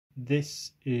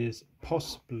This is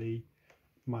possibly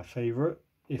my favourite,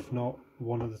 if not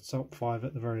one of the top 5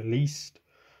 at the very least,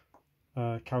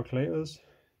 calculators.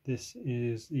 This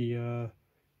is the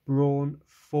Braun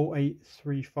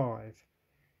 4835.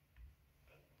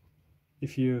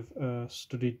 If you've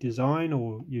studied design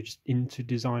or you're just into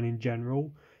design in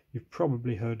general, you've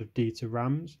probably heard of Dieter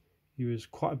Rams. He was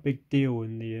quite a big deal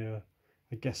in the,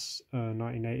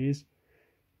 1980s.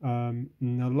 And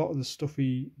a lot of the stuff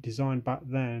he designed back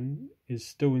then is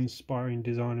still inspiring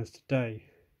designers today.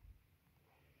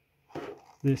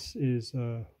 This is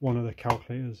one of the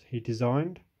calculators he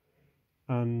designed,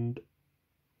 and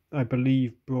I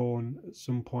believe Braun at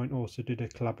some point also did a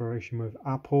collaboration with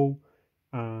Apple,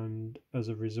 and as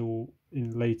a result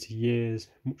in later years,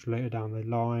 much later down the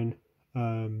line,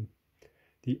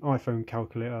 the iPhone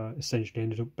calculator essentially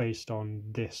ended up based on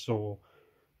this or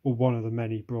one of the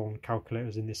many Braun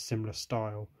calculators in this similar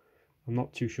style. I'm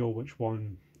not too sure which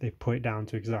one they put it down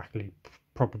to exactly,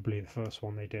 probably the first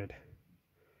one they did.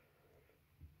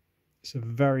 It's a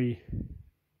very,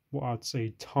 what I'd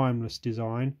say, timeless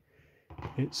design.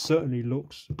 It certainly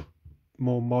looks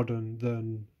more modern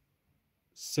than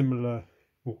similar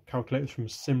calculators from a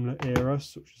similar era,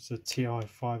 such as the TI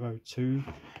 502,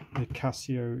 the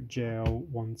Casio JL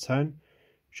 110,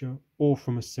 which are all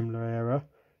from a similar era.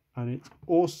 And it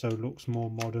also looks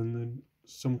more modern than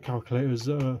some calculators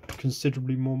that are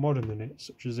considerably more modern than it,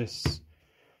 such as this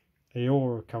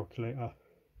Aura calculator.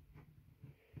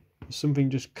 There's something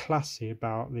just classy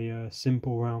about the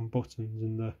simple round buttons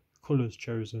and the colours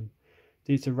chosen.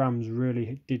 Dieter Rams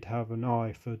really did have an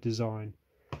eye for design.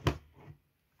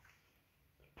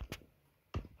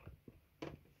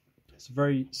 It's a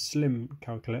very slim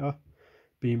calculator,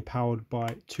 being powered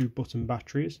by 2 button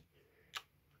batteries.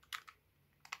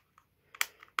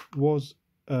 Was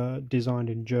designed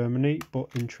in Germany, but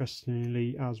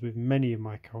interestingly, as with many of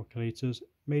my calculators,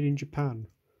 made in Japan.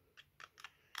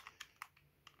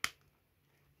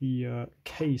 The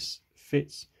case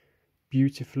fits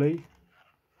beautifully,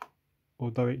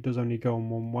 although it does only go on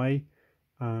one way,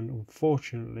 and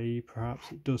unfortunately perhaps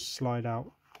it does slide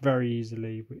out very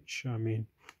easily, which I mean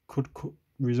could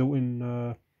result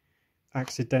in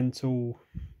accidental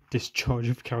discharge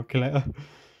of calculator.